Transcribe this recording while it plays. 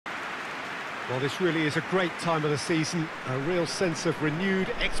Well, this really is a great time of the season, a real sense of renewed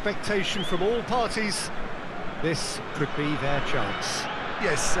expectation from all parties. This could be their chance.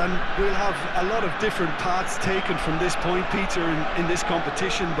 Yes, and we'll have a lot of different paths taken from this point, Peter, in this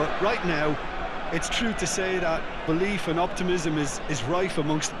competition, but right now, it's true to say that belief and optimism is rife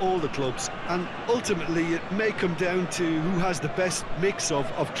amongst all the clubs, and ultimately it may come down to who has the best mix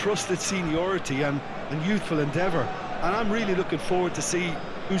of trusted seniority and youthful endeavour, and I'm really looking forward to see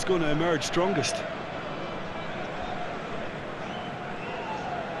who's going to emerge strongest.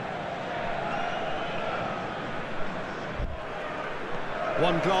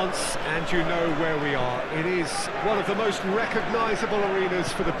 One glance and you know where we are. It is one of the most recognisable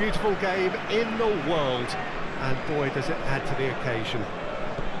arenas for the beautiful game in the world. And boy, does it add to the occasion.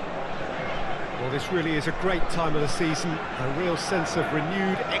 Well, this really is a great time of the season, a real sense of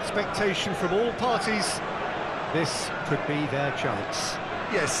renewed expectation from all parties. This could be their chance.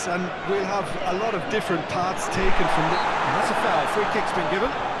 Yes, and we'll have a lot of different paths taken from the... And that's a foul. Free kick's been given.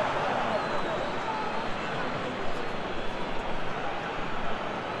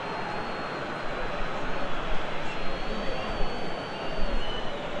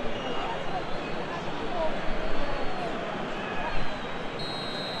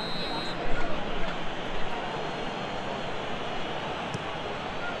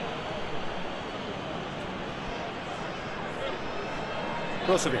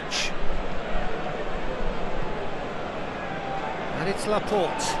 Brozovic. And it's Laporte.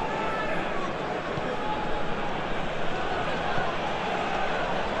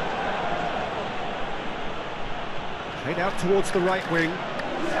 Played out towards the right wing.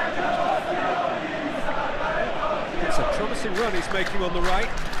 It's a promising run he's making on the right.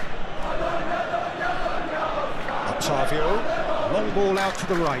 Octavio. Long ball out to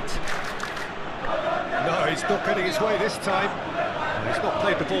the right. No, he's not getting his way this time. He's not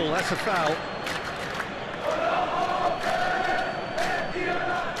played the ball, that's a foul.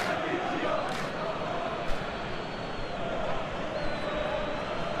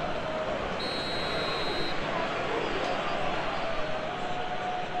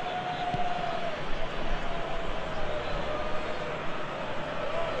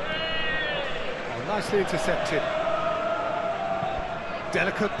 Oh, nicely intercepted.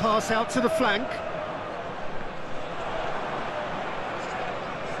 Delicate pass out to the flank.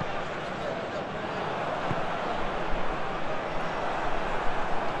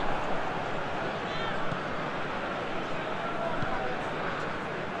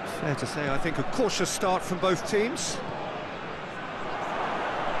 Fair to say, I think, a cautious start from both teams.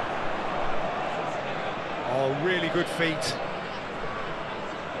 Oh, really good feet.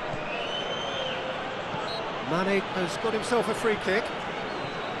 Mane has got himself a free kick.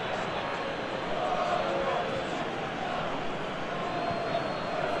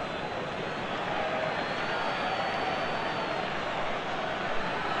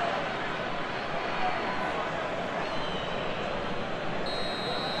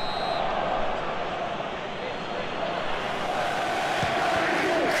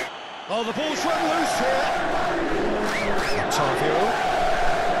 Oh, the ball's run loose here. Octavio.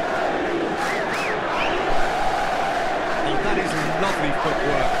 Oh, that is lovely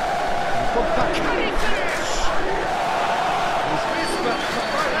footwork. And from back. Can he finish? He's missed, but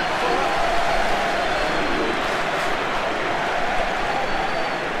right out for it.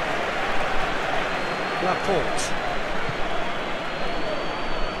 Laporte.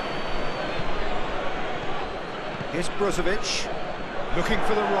 Here's Brozovic. Looking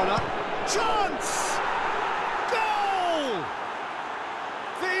for the runner. Chance! Goal!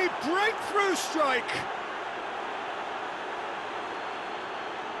 The breakthrough strike!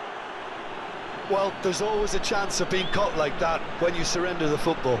 Well, there's always a chance of being caught like that when you surrender the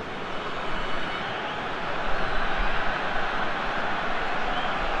football.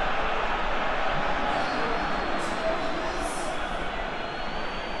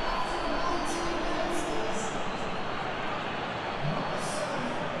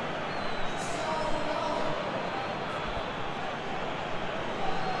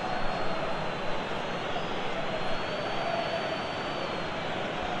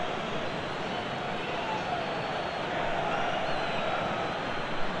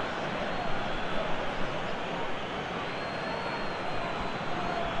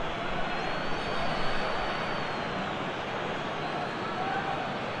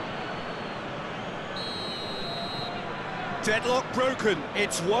 Deadlock broken,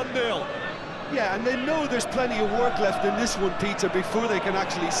 it's 1-0. Yeah, and they know there's plenty of work left in this one, Peter, before they can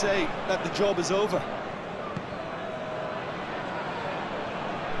actually say that the job is over.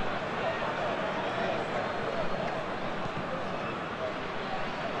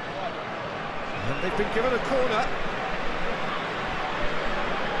 And they've been given a corner.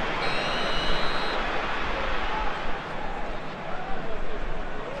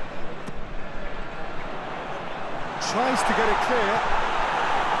 Tries to get it clear.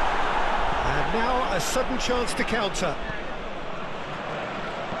 And now a sudden chance to counter.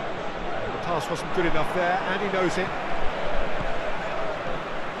 The pass wasn't good enough there, and he knows it.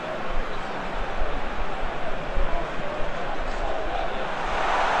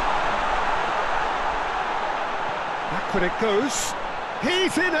 Backward it goes.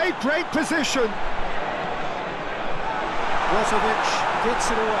 He's in a great position. Brozovic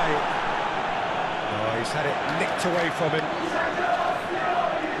gets it away. Oh, he's had it nicked away from him.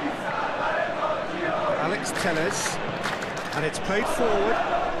 Alex Telles, and it's played forward.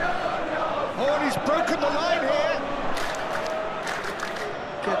 Oh, and he's broken the line here.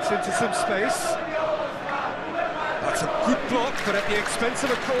 Gets into some space. That's a good block, but at the expense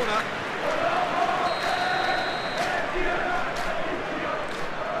of a corner.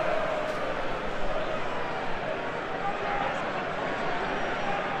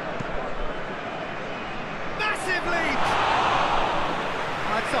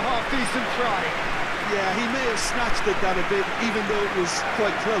 That's a half-decent try. Yeah, he may have snatched at that a bit, even though it was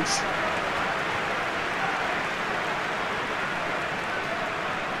quite close.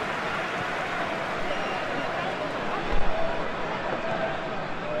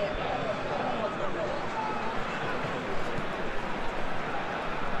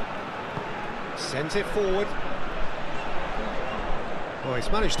 Sends it forward. Oh, he's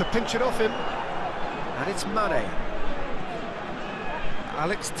managed to pinch it off him. And it's Mane.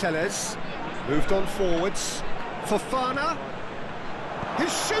 Alex Telles moved on forwards. Fofana.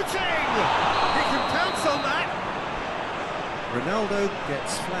 He's shooting! He can pounce on that. Ronaldo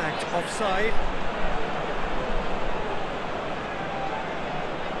gets flagged offside.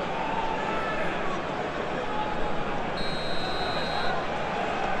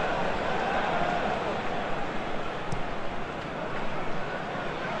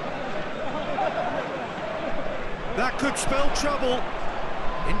 That could spell trouble.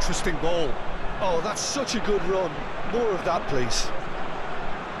 Interesting ball. Oh, that's such a good run. More of that, please.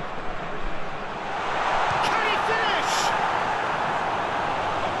 Can he finish?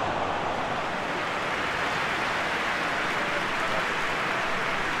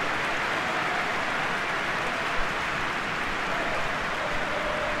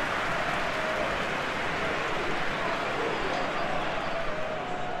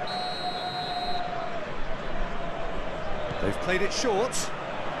 They've played it short.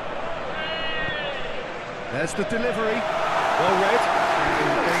 There's the delivery. Well read.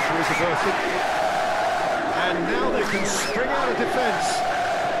 The danger is averted. And now they can spring out of defence.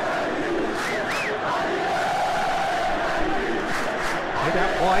 Hit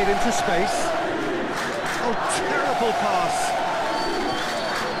out wide into space. Oh, terrible pass.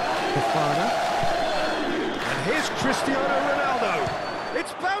 Fofana. And here's Cristiano Ronaldo.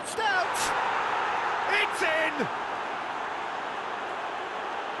 It's bounced out. It's in.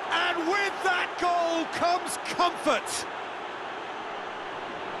 And with that goal comes comfort.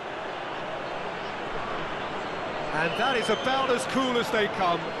 And that is about as cool as they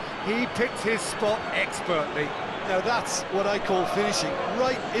come. He picked his spot expertly. Now that's what I call finishing,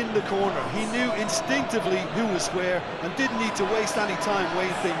 right in the corner. He knew instinctively who was where and didn't need to waste any time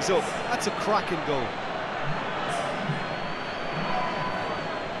weighing things up. That's a cracking goal.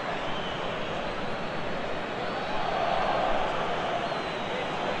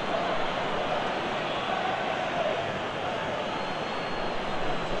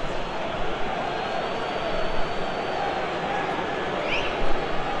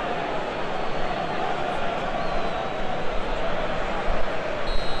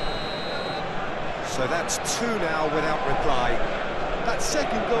 So that's two now without reply. That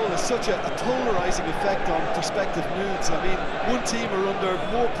second goal has such a polarising effect on prospective moods. I mean, one team are under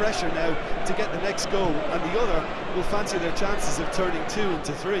more pressure now to get the next goal, and the other will fancy their chances of turning 2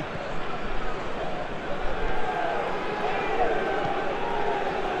 into 3.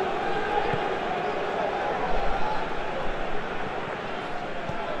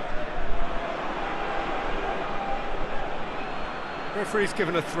 Referee's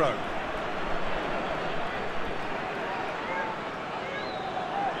given a throw.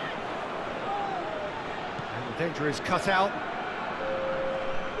 Danger is cut out.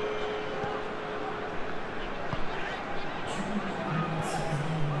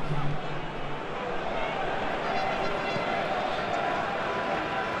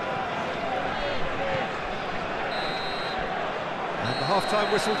 And the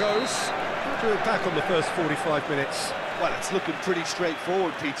half-time whistle goes. We'll do it back on the first 45 minutes. Well, it's looking pretty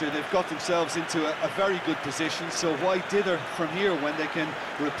straightforward, Peter. They've got themselves into a very good position, so why dither from here when they can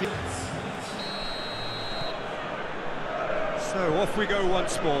repeat? So off we go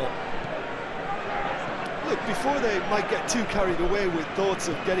once more. Look, before they might get too carried away with thoughts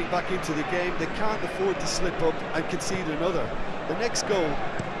of getting back into the game, they can't afford to slip up and concede another. The next goal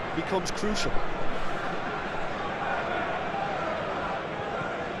becomes crucial.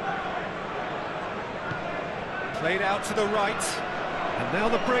 Played out to the right, and now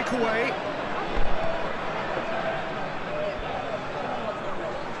the breakaway.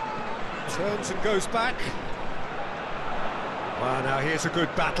 Turns and goes back. Well, now here's a good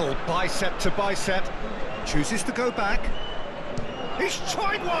battle, bicep to bicep. Chooses to go back. He's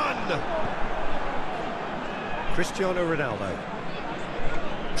tried one! Cristiano Ronaldo.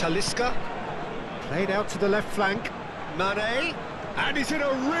 Talisca. Played out to the left flank. Mane. And he's in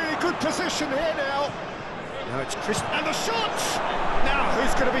a really good position here now. Now it's Chris, and the shot! Now,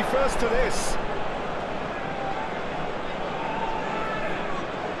 who's going to be first to this?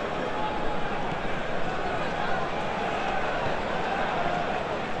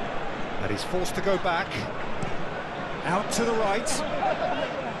 And he's forced to go back. Out to the right.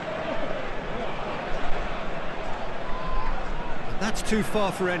 And that's too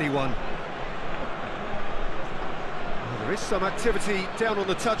far for anyone. There is some activity down on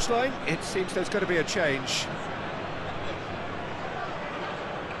the touchline. It seems there's going to be a change.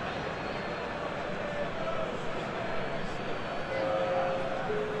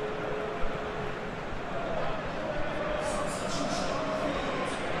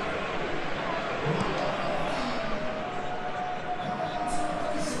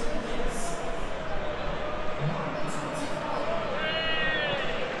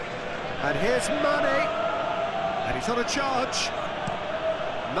 And here's Mane. And he's on a charge.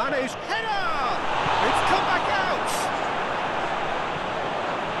 Mane's header! It's come back out!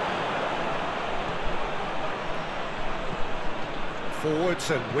 Forwards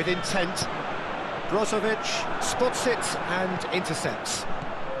and with intent. Brozovic spots it and intercepts.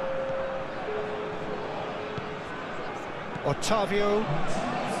 Otavio.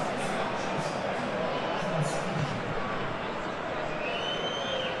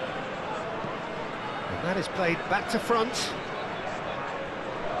 That is played back to front.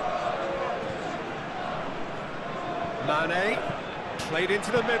 Mane, played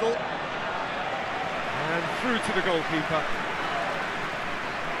into the middle. And through to the goalkeeper.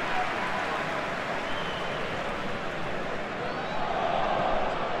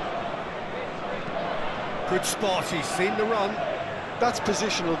 Good spot, he's seen the run. That's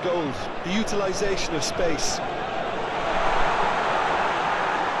positional goals, the utilisation of space.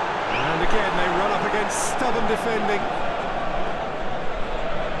 And again, they run up against stubborn defending.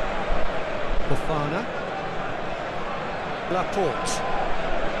 Fofana. Laporte.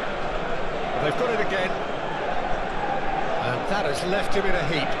 They've got it again. And that has left him in a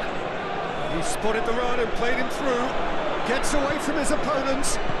heap. He spotted the run and played him through. Gets away from his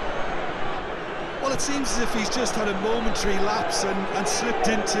opponents. Well, it seems as if he's just had a momentary lapse and slipped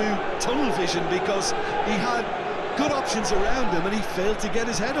into tunnel vision because he had good options around him and he failed to get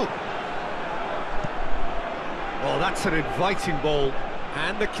his head up. Well, that's an inviting ball,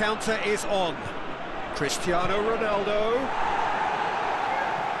 and the counter is on. Cristiano Ronaldo.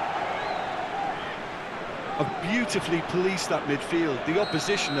 Have beautifully policed that midfield. The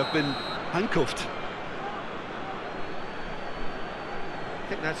opposition have been handcuffed. I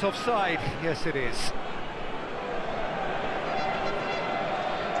think that's offside. Yes, it is.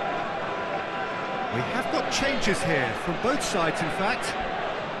 We have got changes here from both sides, in fact.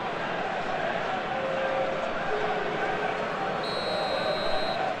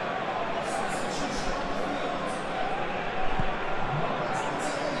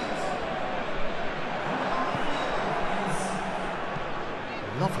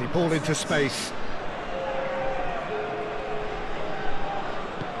 Lovely ball into space.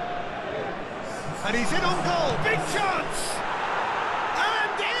 And he's in on goal. Big chance!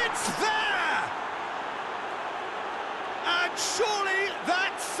 And it's there! And surely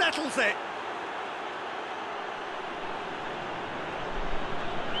that settles it.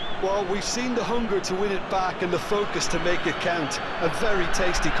 Well, we've seen the hunger to win it back and the focus to make it count. A very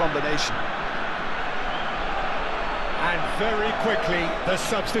tasty combination. And very quickly, the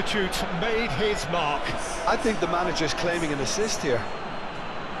substitute made his mark. I think the manager's claiming an assist here.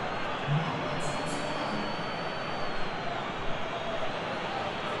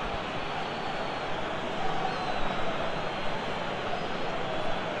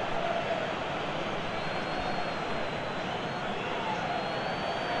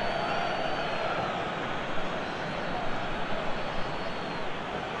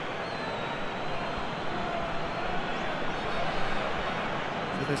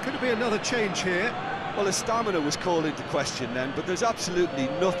 There's going to be another change here. Well, his stamina was called into question then, but there's absolutely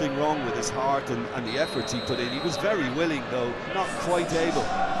nothing wrong with his heart and the efforts he put in. He was very willing, though, not quite able.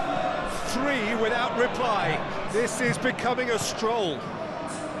 3 without reply. This is becoming a stroll.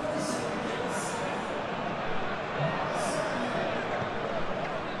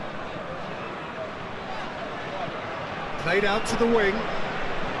 Played out to the wing.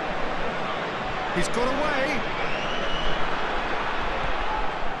 He's got away.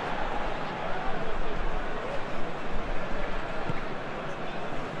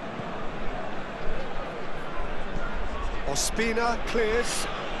 Ospina clears.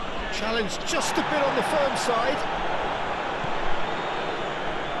 Challenge just a bit on the firm side.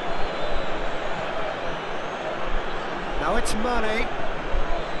 Now it's Mane.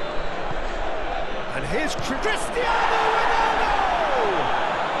 And here's Cristiano Ronaldo!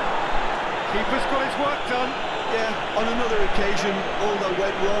 Keeper's got his work done. Yeah, on another occasion, all that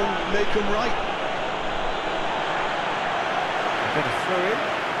went wrong may come right. A bit of throw-in.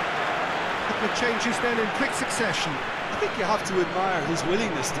 Couple of changes then in quick succession. I think you have to admire his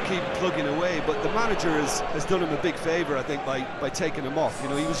willingness to keep plugging away, but the manager has done him a big favour, I think, by taking him off. You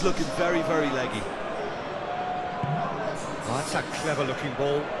know, he was looking very, very leggy. Oh, that's a clever-looking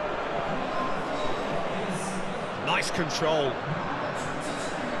ball. Nice control.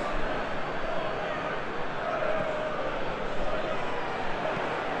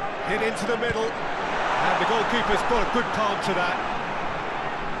 Hit into the middle. And the goalkeeper's got a good palm to that.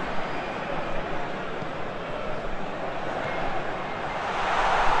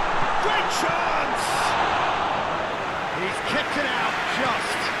 Chance! He's kept it out,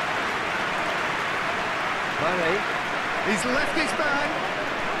 just. Mane, he's left his man.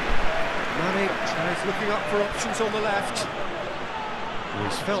 Mane tries looking up for options on the left. Well,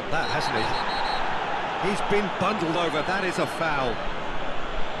 he's felt that, hasn't he? He's been bundled over, that is a foul.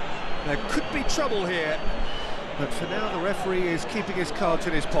 There could be trouble here, but for now the referee is keeping his cards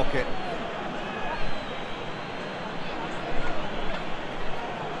in his pocket.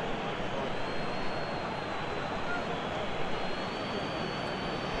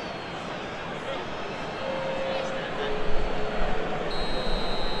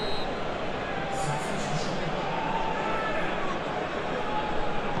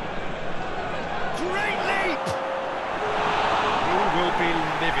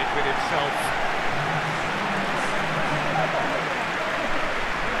 Livid with himself.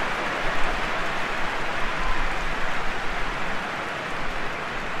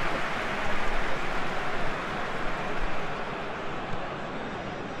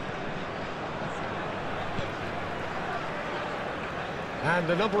 And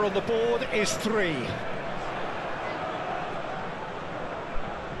the number on the board is 3.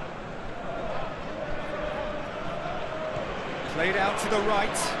 Played out to the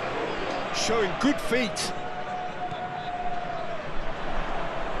right, showing good feet.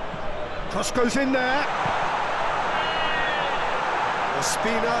 Cross goes in there.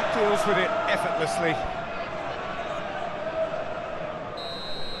 Ospina deals with it effortlessly.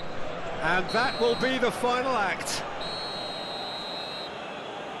 And that will be the final act.